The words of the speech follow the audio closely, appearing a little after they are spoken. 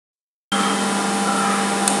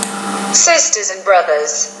Sisters and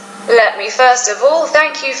brothers, let me first of all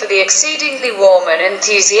thank you for the exceedingly warm and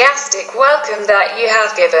enthusiastic welcome that you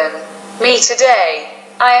have given me today.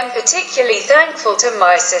 I am particularly thankful to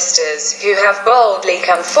my sisters who have boldly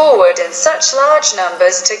come forward in such large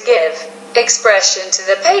numbers to give expression to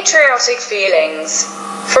the patriotic feelings.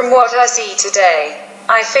 From what I see today,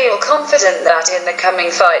 I feel confident that in the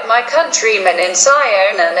coming fight my countrymen in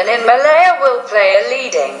Sion and in Malaya will play a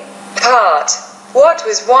leading part. What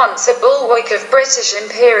was once a bulwark of British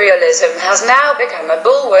imperialism has now become a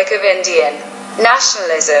bulwark of Indian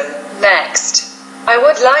nationalism. Next, I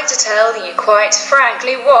would like to tell you quite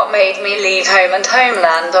frankly what made me leave home and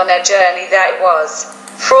homeland on a journey that was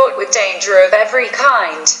fraught with danger of every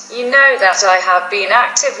kind. You know that I have been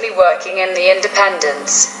actively working in the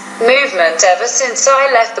independence movement ever since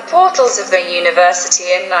I left the portals of the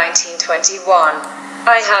university in 1921.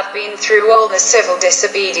 I have been through all the civil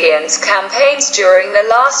disobedience campaigns during the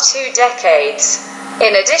last 2 decades.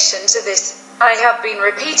 In addition to this, I have been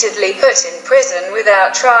repeatedly put in prison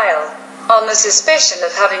without trial, on the suspicion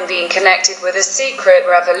of having been connected with a secret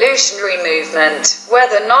revolutionary movement,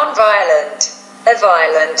 whether non-violent or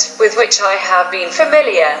violent, with which I have been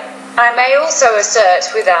familiar. I may also assert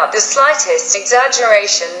without the slightest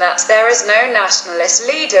exaggeration that there is no nationalist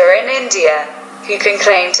leader in India who can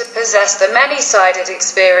claim to possess the many-sided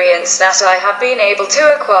experience that I have been able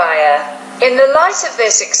to acquire. In the light of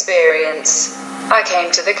this experience, I came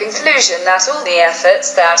to the conclusion that all the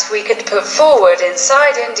efforts that we could put forward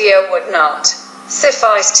inside India would not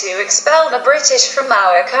suffice to expel the British from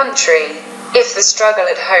our country. If the struggle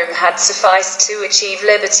at home had sufficed to achieve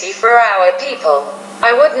liberty for our people,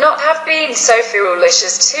 I would not have been so foolish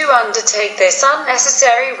as to undertake this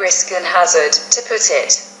unnecessary risk and hazard, to put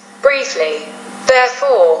it briefly.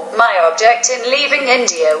 Therefore, my object in leaving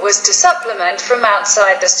India was to supplement from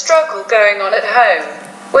outside the struggle going on at home.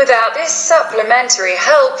 Without this supplementary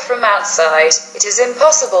help from outside, it is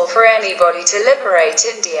impossible for anybody to liberate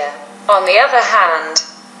India. On the other hand,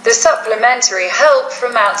 the supplementary help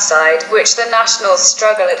from outside which the national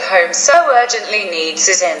struggle at home so urgently needs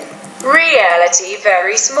is in reality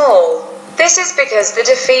very small. This is because the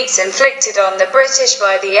defeats inflicted on the British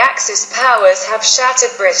by the Axis powers have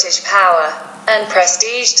shattered British power and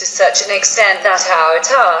prestige to such an extent that our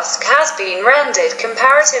task has been rendered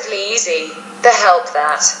comparatively easy. The help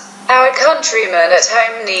that our countrymen at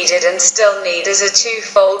home needed and still need is a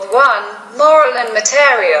twofold one, moral and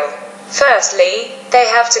material. Firstly, they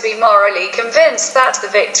have to be morally convinced that the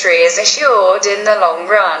victory is assured in the long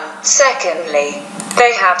run. Secondly,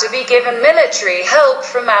 they have to be given military help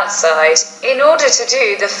from outside in order to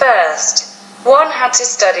do the first. One had to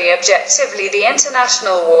study objectively the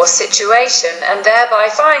international war situation and thereby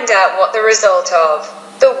find out what the result of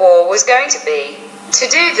the war was going to be. To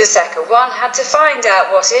do the second, one had to find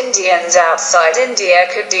out what Indians outside India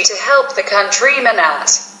could do to help the countrymen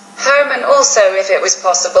at home, and also if it was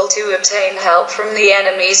possible to obtain help from the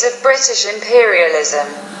enemies of British imperialism.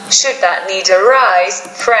 Should that need arise,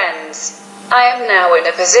 friends, I am now in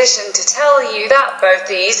a position to tell you that both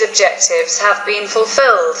these objectives have been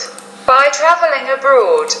fulfilled. By traveling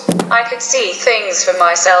abroad, I could see things for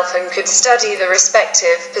myself and could study the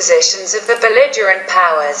respective positions of the belligerent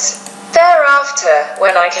powers. Thereafter,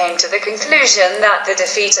 when I came to the conclusion that the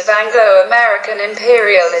defeat of Anglo-American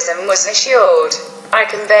imperialism was assured, I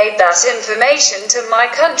conveyed that information to my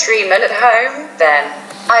countrymen at home. Then,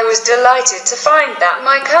 I was delighted to find that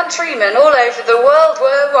my countrymen all over the world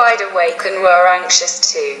were wide awake and were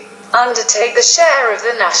anxious to undertake the share of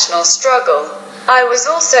the national struggle. I was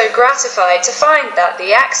also gratified to find that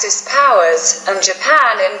the Axis powers, and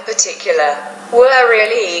Japan in particular, were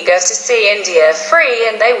really eager to see India free,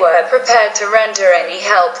 and they were prepared to render any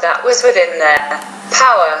help that was within their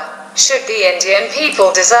power, should the Indian people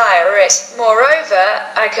desire it. Moreover,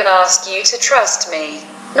 I can ask you to trust me.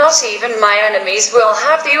 Not even my enemies will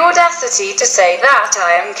have the audacity to say that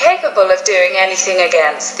I am capable of doing anything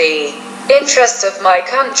against the interests of my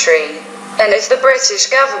country. And if the British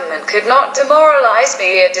government could not demoralize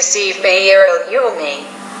me or deceive me or allure me,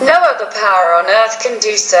 no other power on earth can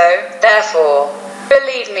do so. Therefore,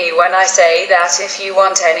 believe me when I say that if you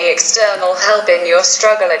want any external help in your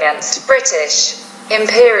struggle against British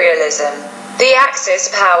imperialism, the Axis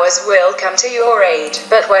powers will come to your aid.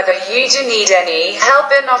 But whether you do need any help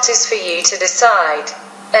or not is for you to decide.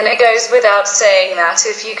 And it goes without saying that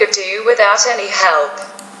if you could do without any help,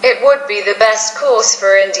 it would be the best course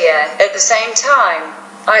for India. At the same time,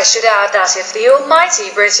 I should add that if the almighty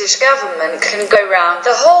British government can go round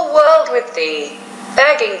the whole world with the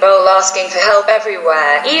begging bowl, asking for help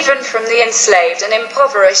everywhere, even from the enslaved and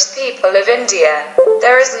impoverished people of India.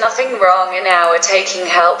 There is nothing wrong in our taking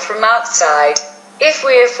help from outside. If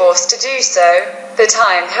we are forced to do so, the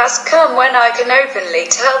time has come when I can openly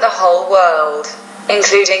tell the whole world,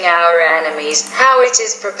 including our enemies, how it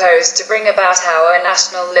is proposed to bring about our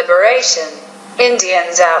national liberation.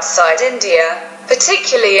 Indians outside India,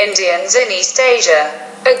 particularly Indians in East Asia,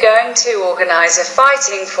 are going to organize a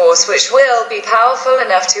fighting force which will be powerful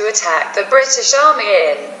enough to attack the British Army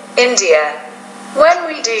in India. When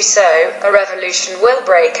we do so, a revolution will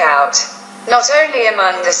break out, not only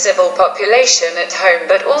among the civil population at home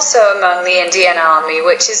but also among the Indian Army,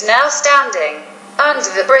 which is now standing under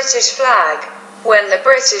the British flag. When the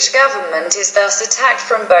British government is thus attacked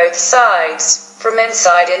from both sides, from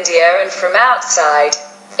inside India and from outside,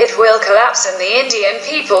 it will collapse and the Indian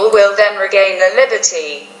people will then regain their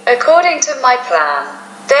liberty, according to my plan.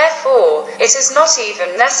 Therefore, it is not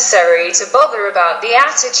even necessary to bother about the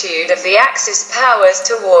attitude of the Axis powers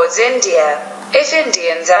towards India. If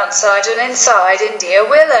Indians outside and inside India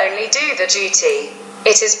will only do the duty,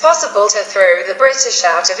 it is possible to throw the British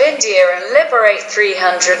out of India and liberate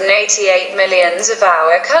 388 millions of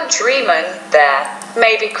our countrymen. There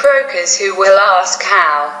may be croakers who will ask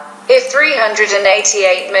how. If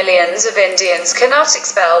 388 millions of Indians cannot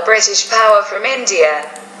expel British power from India,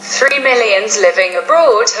 3 millions living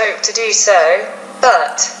abroad hope to do so.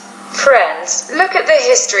 But, friends, look at the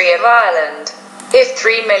history of Ireland. If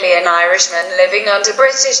 3 million Irishmen living under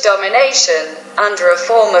British domination, under a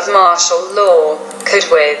form of martial law, could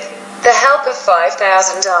with the help of 5,000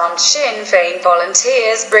 armed Sinn Féin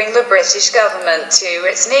volunteers bring the British government to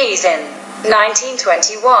its knees in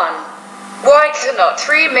 1921, why cannot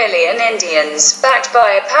 3 million Indians, backed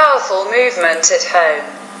by a powerful movement at home,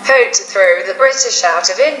 hope to throw the British out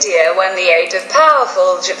of India when the aid of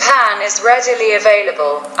powerful Japan is readily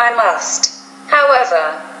available? I must,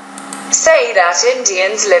 however, say that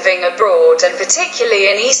Indians living abroad and particularly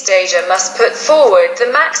in East Asia must put forward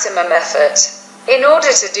the maximum effort. In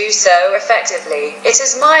order to do so effectively, it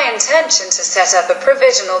is my intention to set up a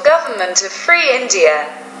provisional government of free India.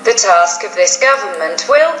 The task of this government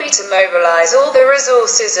will be to mobilize all the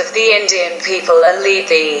resources of the Indian people and lead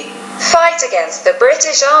the fight against the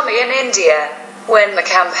British Army in India. When the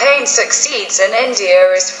campaign succeeds and India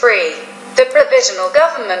is free, the provisional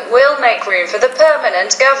government will make room for the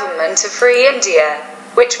permanent government of free India,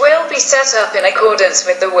 which will be set up in accordance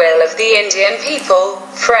with the will of the Indian people.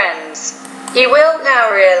 Friends, you will now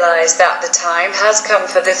realize that the time has come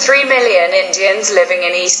for the 3 million Indians living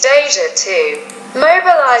in East Asia to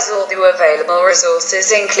mobilize all the available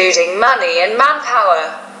resources, including money and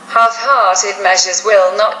manpower. Half-hearted measures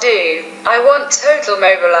will not do. I want total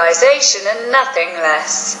mobilization and nothing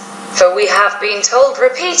less. For we have been told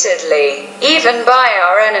repeatedly, even by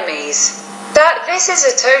our enemies, that this is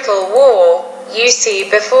a total war. You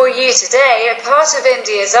see before you today a part of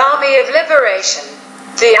India's Army of Liberation,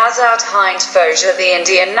 the Azad Hind Fauj, the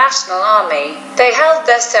Indian National Army. They held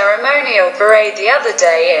their ceremonial parade the other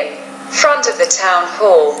day in front of the town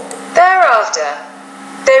hall. Thereafter,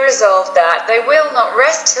 they resolved that they will not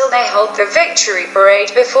rest till they hold the victory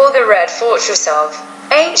parade before the Red Fortress of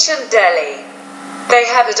ancient Delhi. They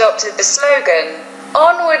have adopted the slogan,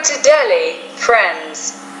 "Onward to Delhi."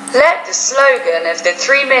 Friends, let the slogan of the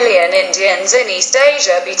 3 million Indians in East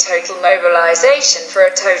Asia be total mobilization for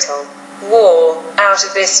a total war. Out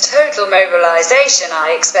of this total mobilization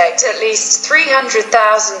I expect at least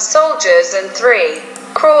 300,000 soldiers and $3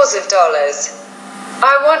 crores.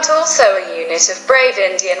 I want also a unit of brave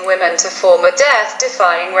Indian women to form a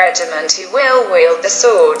death-defying regiment who will wield the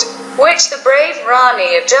sword, which the brave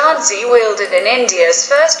Rani of Jhansi wielded in India's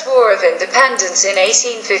first war of independence in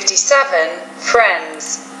 1857.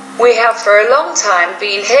 Friends, we have for a long time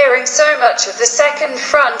been hearing so much of the Second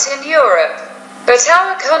Front in Europe. But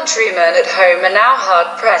our countrymen at home are now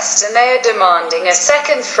hard-pressed and they are demanding a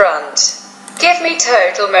second front. Give me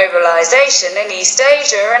total mobilization in East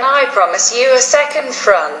Asia and I promise you a second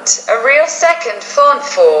front, a real second front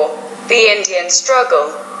for the Indian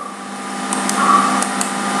struggle.